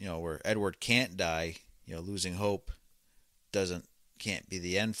this is where Edward can't die. Losing hope can't be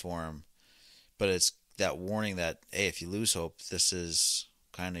the end for him, but it's that warning that, hey, if you lose hope, this is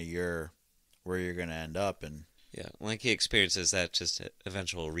kind of where you're going to end up. And yeah, like he experiences that just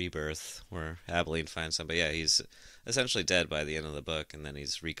eventual rebirth where Abilene finds him. But yeah, he's essentially dead by the end of the book, and then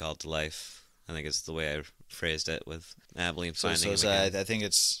he's recalled to life. I think it's the way I phrased it, with Abilene finding him again. I think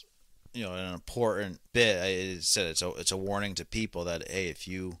it's an important bit. I said it's a warning to people that, hey, if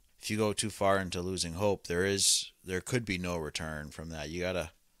you go too far into losing hope, there could be no return from that. You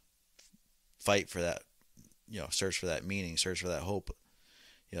gotta fight for that, search for that meaning, search for that hope,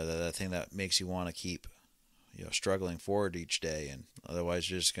 that thing that makes you want to keep, struggling forward each day, and otherwise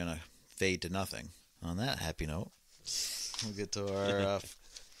you're just gonna fade to nothing. On that happy note, we'll get to our.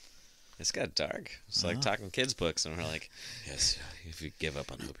 It's got dark. It's like talking kids' books, and we're like, yes, if you give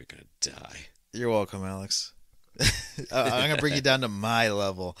up on hope, you're gonna die. You're welcome, Alex. I'm gonna bring you down to my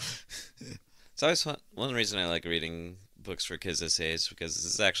level. It's always fun. One reason I like reading books for kids this age, because this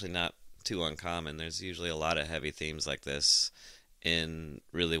is actually not too uncommon. There's usually a lot of heavy themes like this in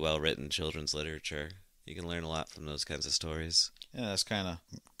really well written children's literature. You can learn a lot from those kinds of stories. Yeah, that's kind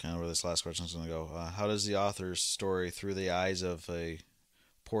of where this last question is going to go. How does the author's story through the eyes of a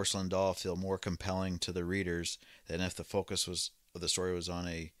porcelain doll feel more compelling to the readers than if the focus of the story was on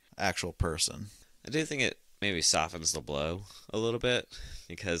a actual person? I do think it maybe softens the blow a little bit,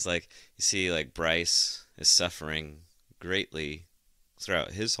 because like you see, like Bryce is suffering greatly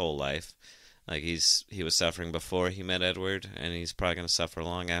throughout his whole life. Like he was suffering before he met Edward, and he's probably going to suffer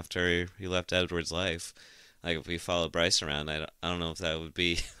long after he left Edward's life. Like if we follow Bryce around, I don't know if that would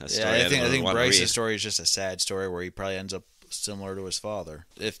be a story. Yeah, I think Bryce's story is just a sad story where he probably ends up similar to his father,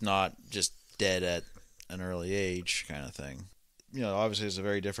 if not just dead at an early age, kind of thing. Obviously it's a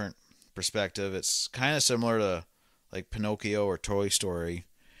very different perspective. It's kind of similar to like Pinocchio or Toy Story,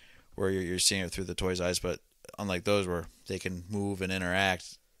 where you're seeing it through the toy's eyes, but unlike those where they can move and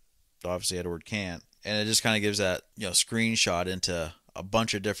interact, obviously Edward can't. And it just kind of gives that screenshot into a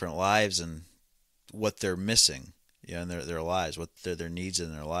bunch of different lives and what they're missing, in their lives, what their needs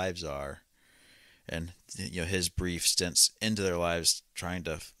in their lives are, and his brief stints into their lives trying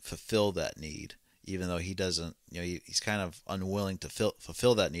to fulfill that need, even though he doesn't, he's kind of unwilling to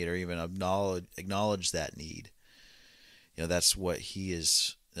fulfill that need or even acknowledge that need. That's what he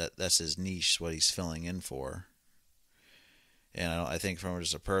is. That's his niche, what he's filling in for. And I think from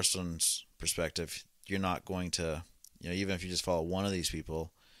just a person's perspective, you're not going to, even if you just follow one of these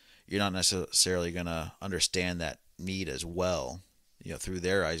people, you're not necessarily going to understand that need as well, through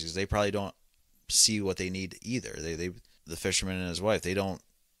their eyes, because they probably don't see what they need either. The fisherman and his wife,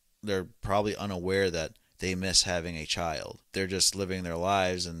 they're probably unaware that they miss having a child. They're just living their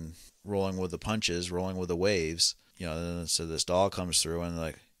lives and rolling with the punches, rolling with the waves. So this doll comes through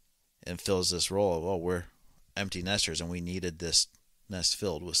and fills this role of, we're empty nesters and we needed this nest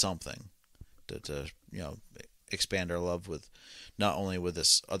filled with something to expand our love with, not only with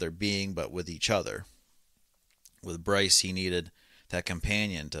this other being, but with each other. With Bryce, he needed that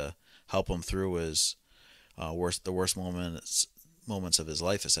companion to help him through his the worst moments of his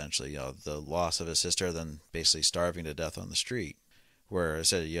life, essentially. The loss of his sister, then basically starving to death on the street. Where I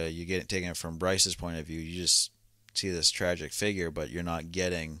said, you get taking it from Bryce's point of view, you just see this tragic figure, but you're not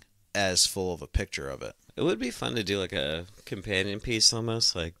getting as full of a picture of it. It would be fun to do like a companion piece,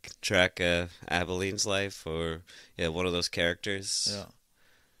 almost like track Abilene's life, or one of those characters. Yeah.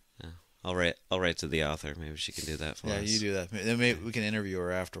 I'll write to the author. Maybe she can do that for us. Yeah, you do that. Then maybe we can interview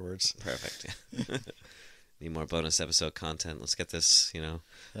her afterwards. Perfect. Need more bonus episode content. Let's get this,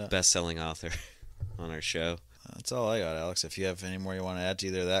 best-selling author on our show. That's all I got, Alex. If you have any more you want to add to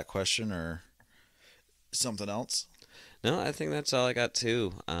either that question or something else. No, I think that's all I got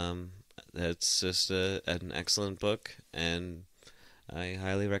too. It's just an excellent book, and I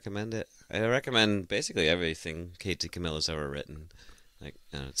highly recommend it. I recommend basically everything Kate DiCamillo's ever written.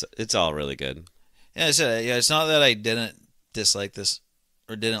 It's all really good. Yeah, I said, it's not that I didn't dislike this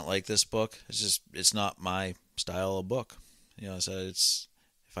or didn't like this book. It's just it's not my style of book. So if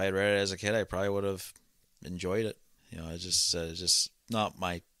I had read it as a kid, I probably would have enjoyed it. It's just not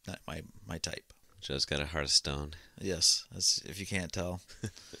my type. Joe's got a heart of stone. Yes, that's if you can't tell.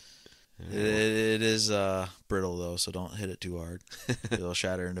 It is brittle though, so don't hit it too hard. It'll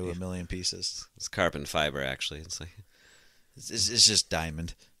shatter into a million pieces. It's carbon fiber, actually. It's just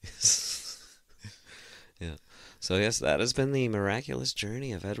diamond. Yeah. So yes, that has been the miraculous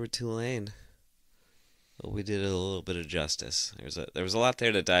journey of Edward Tulane. Well, we did a little bit of justice. There was a lot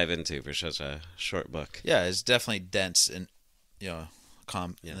there to dive into for such a short book. Yeah, it's definitely dense and Yeah.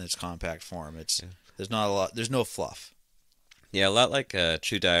 in its compact form. Yeah. There's not a lot. There's no fluff. Yeah, a lot like a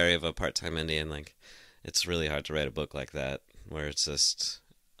True Diary of a Part-Time Indian. Like, it's really hard to write a book like that, where it's just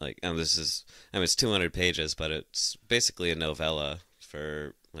like, and this is, I mean, it's 200 pages, but it's basically a novella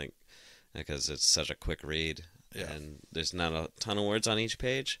for like, because it's such a quick read, Yeah. and there's not a ton of words on each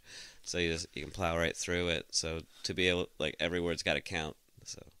page, so you can plow right through it. So to be able, like, every word's got to count.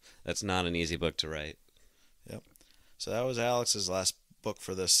 So that's not an easy book to write. Yep. So that was Alex's last book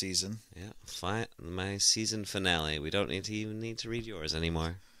for this season. Yeah, fine. My season finale. We don't even need to read yours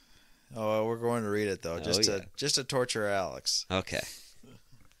anymore. Oh, we're going to read it though, just to torture Alex. Okay.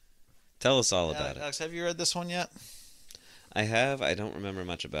 Tell us all about it. Alex, have you read this one yet? I have. I don't remember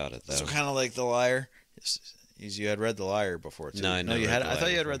much about it though. So kind of like The Liar. You had read The Liar before too. No, I never you read had. The I thought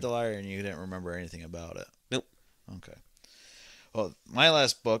Liar you had before. read The Liar and you didn't remember anything about it. Nope. Okay. Well, my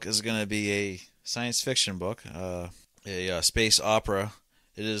last book is going to be a science fiction book, a space opera.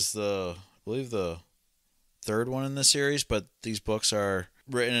 It is I believe the third one in the series, but these books are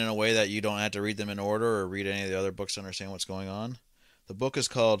written in a way that you don't have to read them in order or read any of the other books to understand what's going on. The book is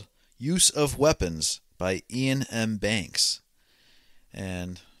called Use of Weapons by Iain M Banks.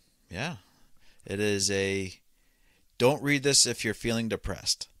 And yeah, it is don't read this if you're feeling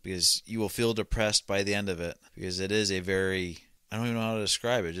depressed, because you will feel depressed by the end of it, because it is a very, I don't even know how to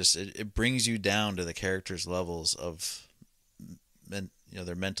describe it. Just it brings you down to the characters' levels of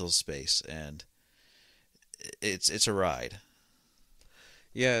their mental space, and it's a ride.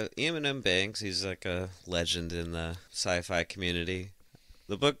 Yeah, Iain M Banks. He's like a legend in the sci-fi community.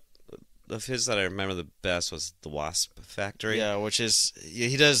 The book of his that I remember the best was The Wasp Factory. Yeah, which is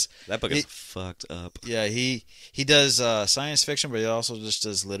he does. That book is fucked up. Yeah, he does science fiction, but he also just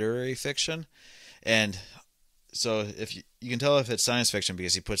does literary fiction, and so if you can tell if it's science fiction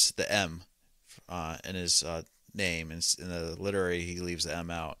because he puts the M in his name, and in the literary he leaves the M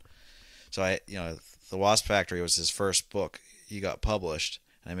out. So The Wasp Factory was his first book. He got published,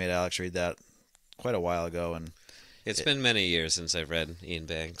 and I made Alex read that quite a while ago, and It's been many years since I've read Iain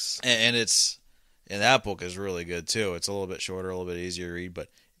Banks. and that book is really good too. It's a little bit shorter, a little bit easier to read, but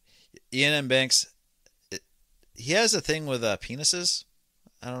Iain M Banks, he has a thing with penises.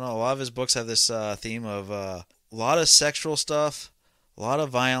 I don't know. A lot of his books have this theme of a lot of sexual stuff, a lot of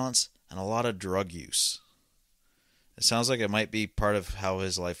violence, and a lot of drug use. It sounds like it might be part of how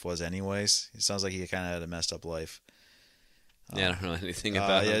his life was anyways. It sounds like he kind of had a messed up life. Yeah, I don't know anything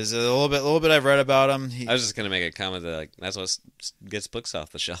about him. There's a little bit I've read about him. I was just gonna make a comment that that's what gets books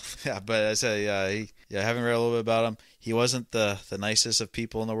off the shelf. Yeah, but I said, having read a little bit about him, he wasn't the nicest of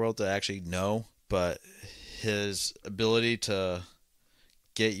people in the world to actually know, but his ability to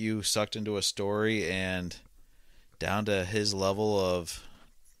get you sucked into a story and down to his level of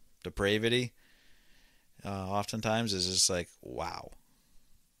depravity, oftentimes is just like, wow.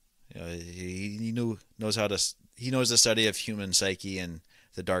 He knows the study of human psyche and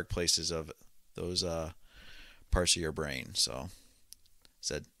the dark places of those parts of your brain. So,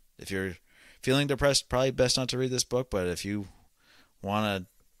 said if you're feeling depressed, probably best not to read this book. But if you want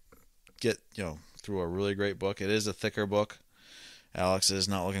to get through a really great book, it is a thicker book. Alex is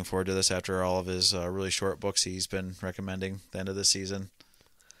not looking forward to this after all of his really short books he's been recommending at the end of the season.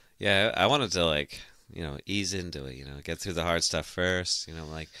 Yeah, I wanted to ease into it. Get through the hard stuff first.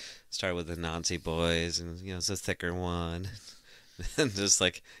 Start with the Nazi boys, and it's a thicker one. And just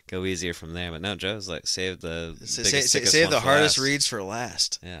go easier from there. But no, Joe's save the biggest, thickest save one the for hardest last. reads for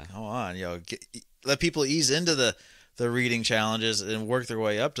last. Yeah, Come on, let people ease into the reading challenges and work their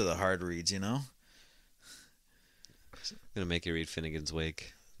way up to the hard reads. I'm gonna make you read Finnegan's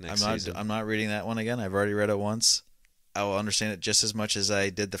Wake next season. I'm not reading that one again. I've already read it once. I will understand it just as much as I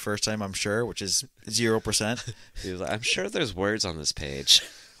did the first time, I'm sure, which is 0%. He was like, I'm sure there's words on this page.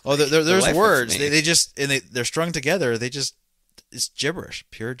 Oh, there's life words. with me. They just they're strung together. It's gibberish,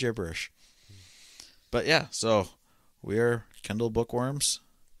 pure gibberish. But yeah, so we are Kindle bookworms.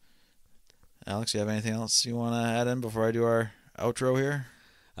 Alex, you have anything else you want to add in before I do our outro here?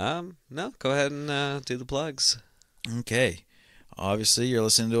 No, go ahead and do the plugs. Okay. Obviously, you're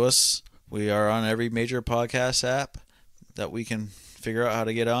listening to us. We are on every major podcast app that we can figure out how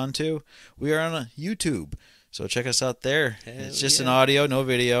to get onto. We are on YouTube, so check us out there. Hell It's just yeah. an audio, no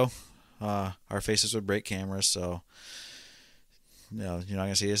video. Our faces would break cameras, so you're not going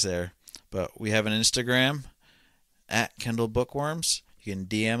to see us there. But we have an Instagram at Kindle Bookworms. You can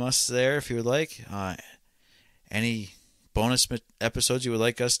DM us there if you would like. Any bonus episodes you would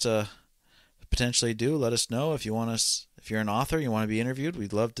like us to potentially do, let us know. If you're an author, you want to be interviewed,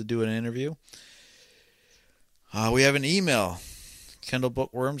 we'd love to do an interview. We have an email,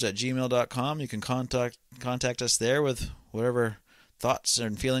 kindlebookworms@gmail.com. You can contact us there with whatever thoughts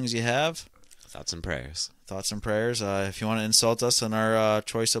and feelings you have. Thoughts and prayers. Thoughts and prayers. If you want to insult us on our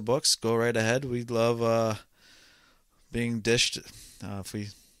choice of books, go right ahead. We love being dished. If we,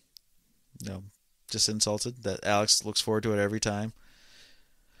 just insulted. That Alex looks forward to it every time.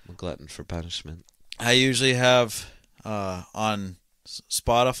 I'm a glutton for punishment. I usually have on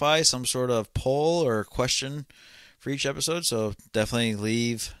Spotify some sort of poll or question for each episode, so definitely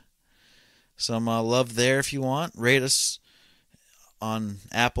leave some love there if you want. Rate us on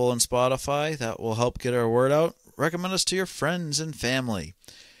Apple and Spotify. That will help get our word out. Recommend us to your friends and family.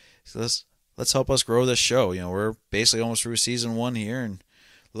 So let's help us grow this show. We're basically almost through season 1 here and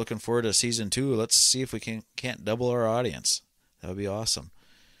looking forward to season 2. Let's see if we can't double our audience. That would be awesome.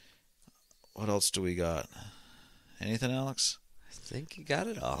 What else do we got? Anything, Alex? I think you got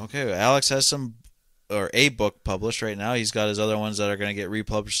it all. Okay, Alex has a book published right now. He's got his other ones that are going to get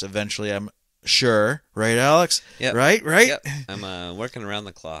republished eventually, I'm sure. Right, Alex? Yep. Right? Yep. I'm working around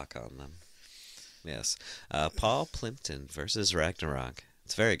the clock on them. Yes. Paul Plimpton versus Ragnarok.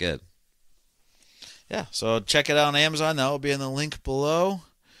 It's very good. Yeah, so check it out on Amazon. That will be in the link below.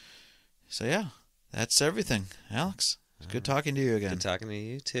 So, yeah, that's everything. Alex, it's good talking to you again. Good talking to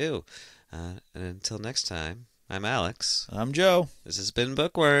you, too. And until next time, I'm Alex. I'm Joe. This has been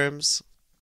Bookworms.